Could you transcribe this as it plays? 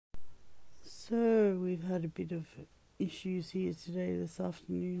So we've had a bit of issues here today this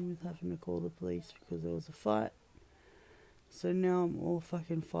afternoon with having to call the police because there was a fight. So now I'm all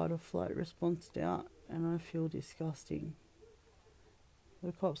fucking fight or flight responsed out and I feel disgusting.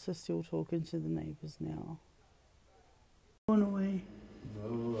 The cops are still talking to the neighbours now. Yawn away.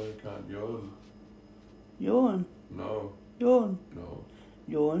 No, I can't yawn. Yawn. No. Yawn. No.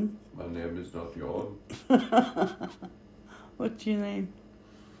 Yawn. My name is not Yawn. What's your name?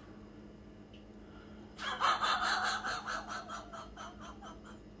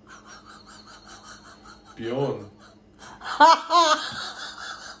 Bjorn.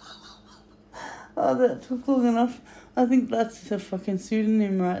 Oh, that took long enough. I think that's a fucking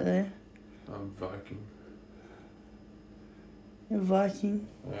pseudonym right there. I'm Viking. A Viking.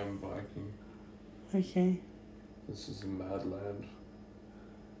 I am Viking. Okay. This is a mad land.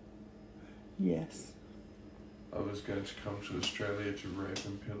 Yes. I was going to come to Australia to rape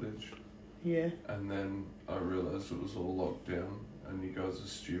and pillage. Yeah. And then I realised it was all locked down and you guys are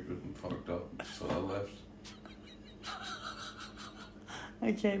stupid and fucked up, so I left.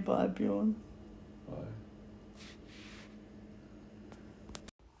 Okay, bye, Bjorn. Bye.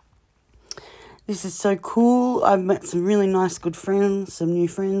 This is so cool. I've met some really nice, good friends, some new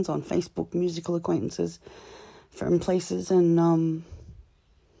friends on Facebook, musical acquaintances from places, and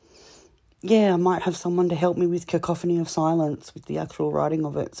yeah, I might have someone to help me with Cacophony of Silence, with the actual writing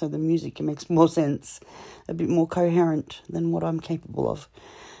of it, so the music makes more sense, a bit more coherent than what I'm capable of.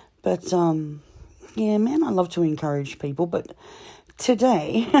 But, yeah, man, I love to encourage people, but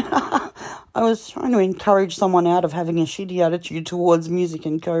today I was trying to encourage someone out of having a shitty attitude towards music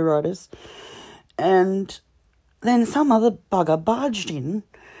and co-writers, and then some other bugger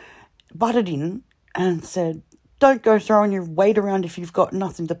butted in and said, don't go throwing your weight around if you've got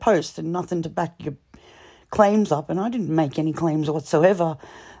nothing to post and nothing to back your claims up. And I didn't make any claims whatsoever.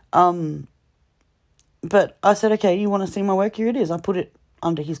 But I said, okay, you want to see my work? Here it is. I put it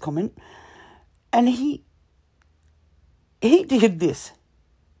under his comment. And he did this.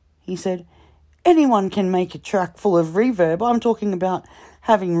 He said, anyone can make a track full of reverb. I'm talking about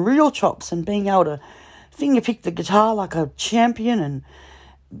having real chops and being able to finger-pick the guitar like a champion and,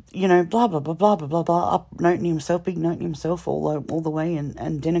 you know, blah, blah, blah, blah, blah, blah, blah, up-noting himself, big-noting himself all the way and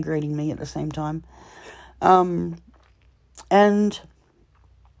denigrating me at the same time. And,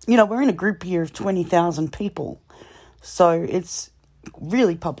 you know, we're in a group here of 20,000 people, so it's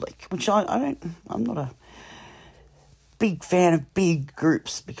really public, which I'm not a big fan of big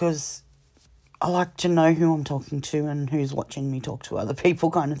groups because I like to know who I'm talking to and who's watching me talk to other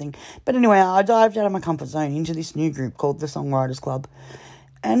people kind of thing. But anyway, I dived out of my comfort zone into this new group called the Songwriters Club.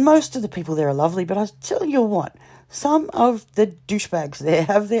 And most of the people there are lovely, but I tell you what, some of the douchebags there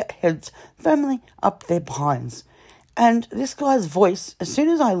have their heads firmly up their behinds. And this guy's voice, as soon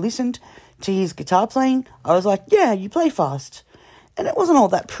as I listened to his guitar playing, I was like, yeah, you play fast. And it wasn't all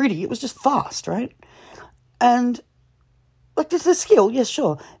that pretty, it was just fast, right? And like, there's a skill, yes,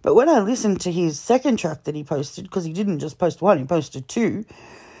 sure. But when I listened to his second track that he posted, because he didn't just post one, he posted two,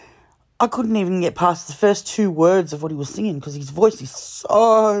 I couldn't even get past the first two words of what he was singing because his voice is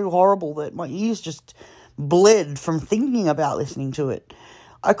so horrible that my ears just bled from thinking about listening to it.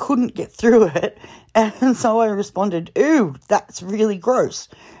 I couldn't get through it, and so I responded, ooh, that's really gross.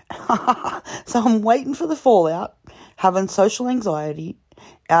 So I'm waiting for the fallout, having social anxiety,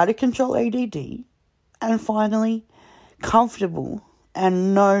 out of control ADD, and finally comfortable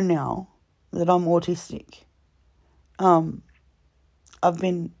and know now that I'm autistic. I've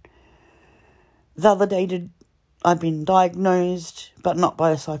been validated, I've been diagnosed, but not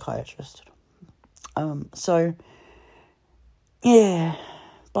by a psychiatrist. So, yeah,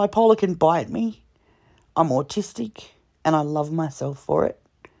 bipolar can bite me. I'm autistic, and I love myself for it.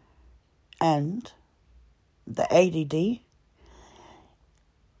 And the ADD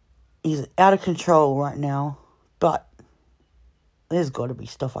is out of control right now, but there's got to be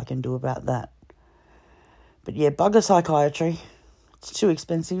stuff I can do about that. But yeah, bugger psychiatry. It's too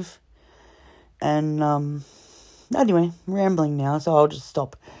expensive. And anyway, I'm rambling now, so I'll just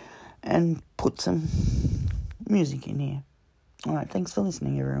stop and put some music in here. All right, thanks for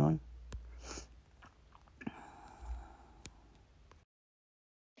listening, everyone.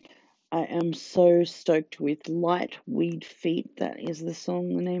 I am so stoked with Light Weed Feet. That is the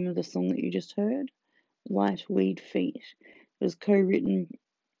name of the song that you just heard. Light Weed Feet. It was co-written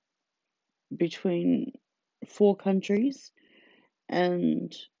between 4 countries,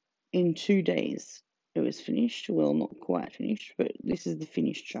 and in 2 days it was finished. Well, not quite finished, but this is the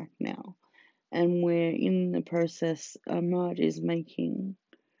finished track now. And we're in the process. Ahmad is making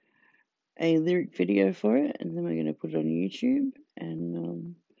a lyric video for it, and then we're going to put it on YouTube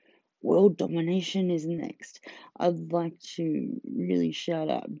and world domination is next. I'd like to really shout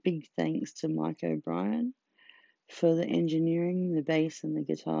out big thanks to Mike O'Brien for the engineering, the bass and the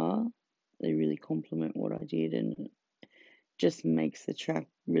guitar. They really complement what I did and just makes the track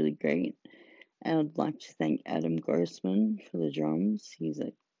really great. And I'd like to thank Adam Grossman for the drums. He's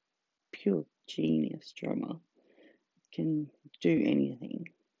a pure genius drummer, can do anything.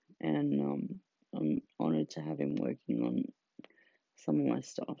 And I'm honoured to have him working on some of my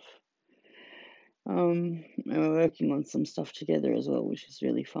stuff. And we're working on some stuff together as well, which is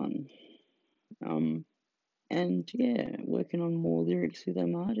really fun. And yeah, working on more lyrics with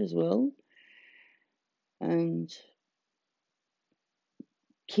Ahmad as well. And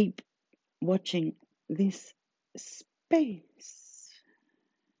keep watching this space.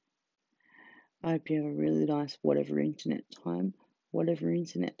 I hope you have a really nice whatever internet time, whatever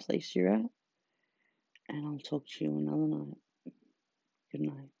internet place you're at. And I'll talk to you another night. Good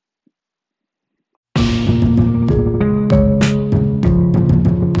night.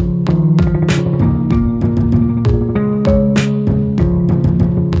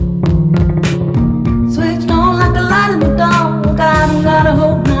 Switched on like a light in the dark. I don't gotta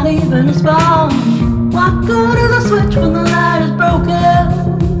hope, not even a spark. What good is a switch when the light is broken?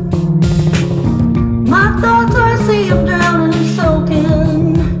 My thoughts are a sea of drowning and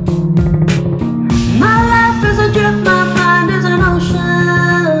soaking. My life is a drift, my mind is an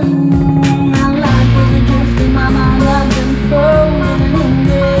ocean. My life is a drift in my mind, I've been falling in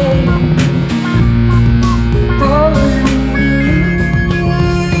days, falling in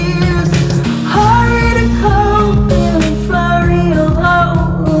years. Hurry to cope in a flurry of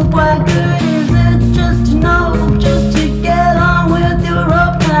hope. Why could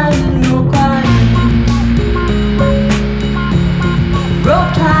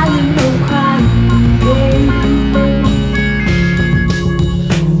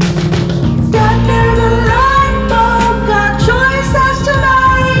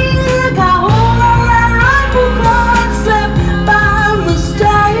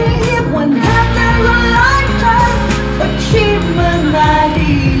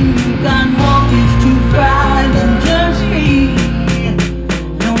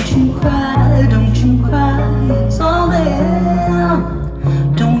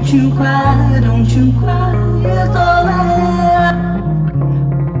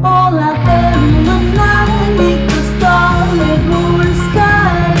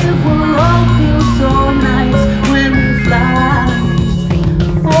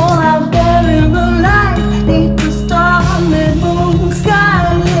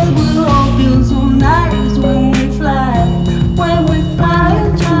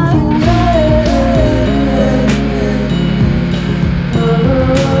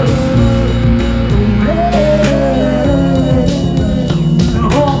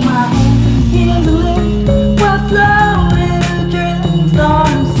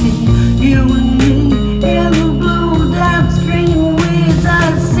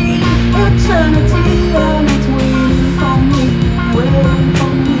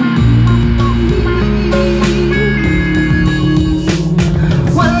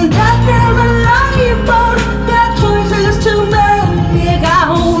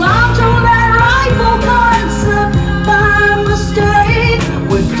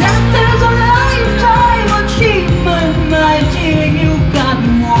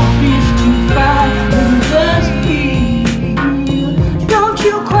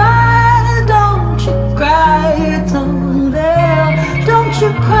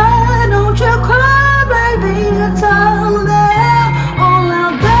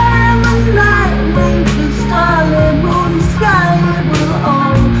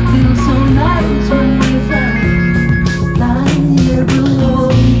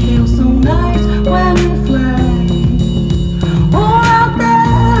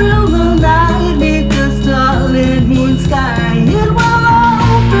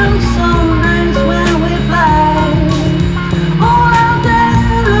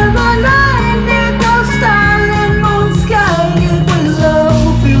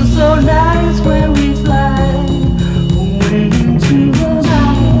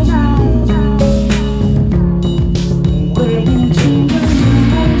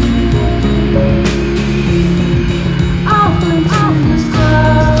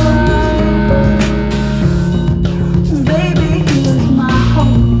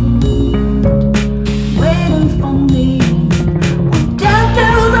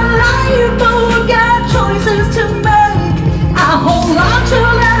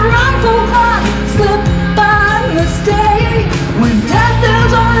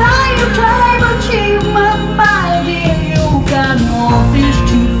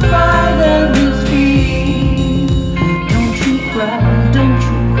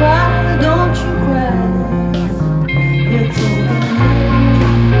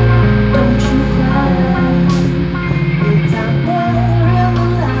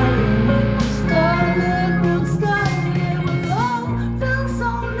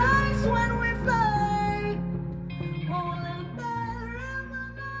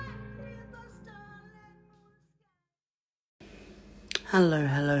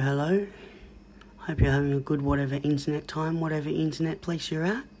Hello. Hope you're having a good whatever internet time, whatever internet place you're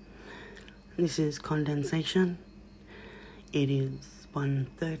at. This is Condensation. It is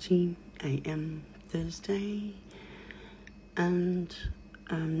 1:30 a.m. Thursday, and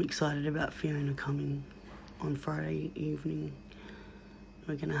I'm excited about Fiona coming on Friday evening.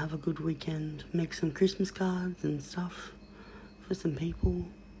 We're going to have a good weekend, make some Christmas cards and stuff for some people.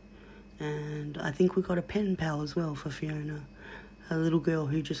 And I think we got a pen pal as well for Fiona, a little girl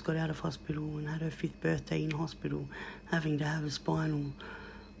who just got out of hospital and had her 5th birthday in hospital, having to have a spinal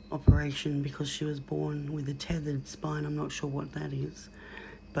operation because she was born with a tethered spine. I'm not sure what that is.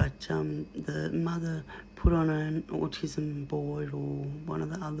 But the mother put on an autism board, or one of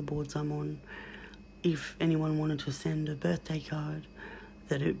the other boards I'm on, if anyone wanted to send a birthday card,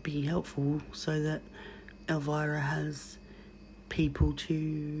 that it'd be helpful so that Elvira has people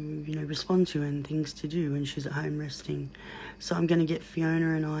to, respond to and things to do when she's at home resting. So I'm going to get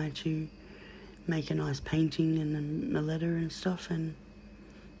Fiona and I to make a nice painting and a letter and stuff, and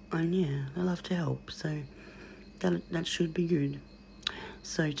yeah, I love to help, so that should be good.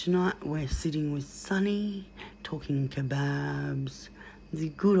 So tonight we're sitting with Sunny, talking kebabs, the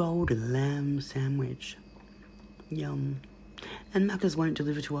good old lamb sandwich. Yum. And Macca's won't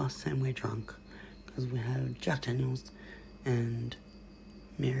deliver to us, and we're drunk, because we have Jack Daniels and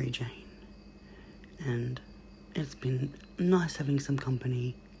Mary Jane. And it's been nice having some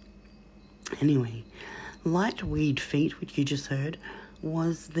company. Anyway, Light Weed Feet, which you just heard,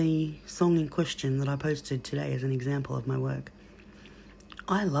 was the song in question that I posted today as an example of my work.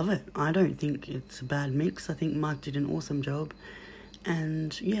 I love it. I don't think it's a bad mix. I think Mike did an awesome job.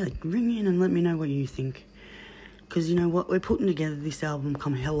 And yeah, ring in and let me know what you think. Because you know what? We're putting together this album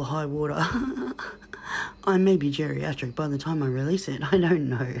come hell or high water. I may be geriatric by the time I release it. I don't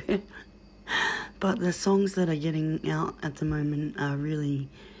know. But the songs that are getting out at the moment are really,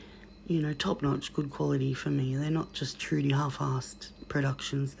 top-notch, good quality for me. They're not just Trudy half-assed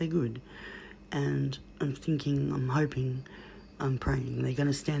productions. They're good. And I'm thinking, I'm hoping, I'm praying they're going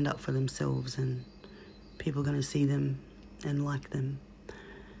to stand up for themselves and people are going to see them and like them.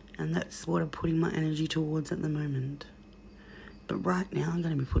 And that's what I'm putting my energy towards at the moment. But right now I'm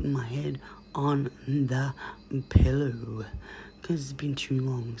going to be putting my head on the pillow, because it's been too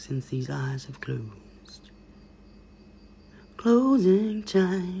long since these eyes have closed. Closing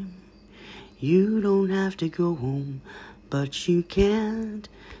time. You don't have to go home, but you can't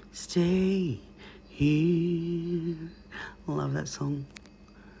stay here. Love that song.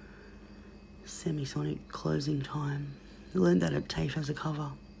 Semisonic Closing Time. I learned that at TAFE as a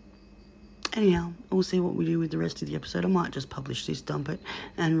cover. Anyhow, we'll see what we do with the rest of the episode. I might just publish this, dump it,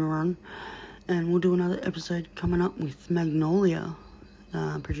 and run. And we'll do another episode coming up with Magnolia,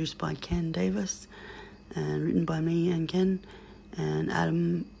 produced by Ken Davis, and written by me and Ken. And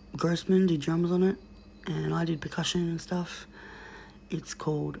Adam Grossman did drums on it, and I did percussion and stuff. It's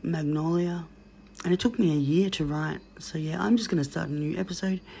called Magnolia, and it took me a year to write. So yeah, I'm just going to start a new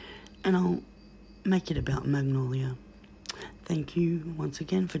episode, and I'll make it about Magnolia. Thank you once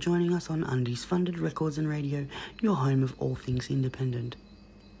again for joining us on Undies Funded Records and Radio, your home of all things independent.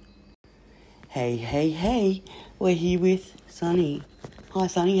 Hey, we're here with Sunny. Hi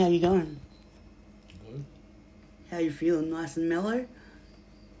Sunny, how you going? Hello. How you feeling, nice and mellow?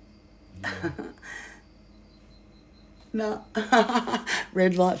 Yeah. No.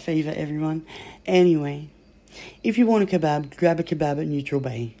 Red light fever, everyone. Anyway, if you want a kebab, grab a kebab at Neutral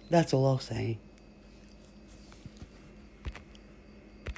Bay. That's all I'll say.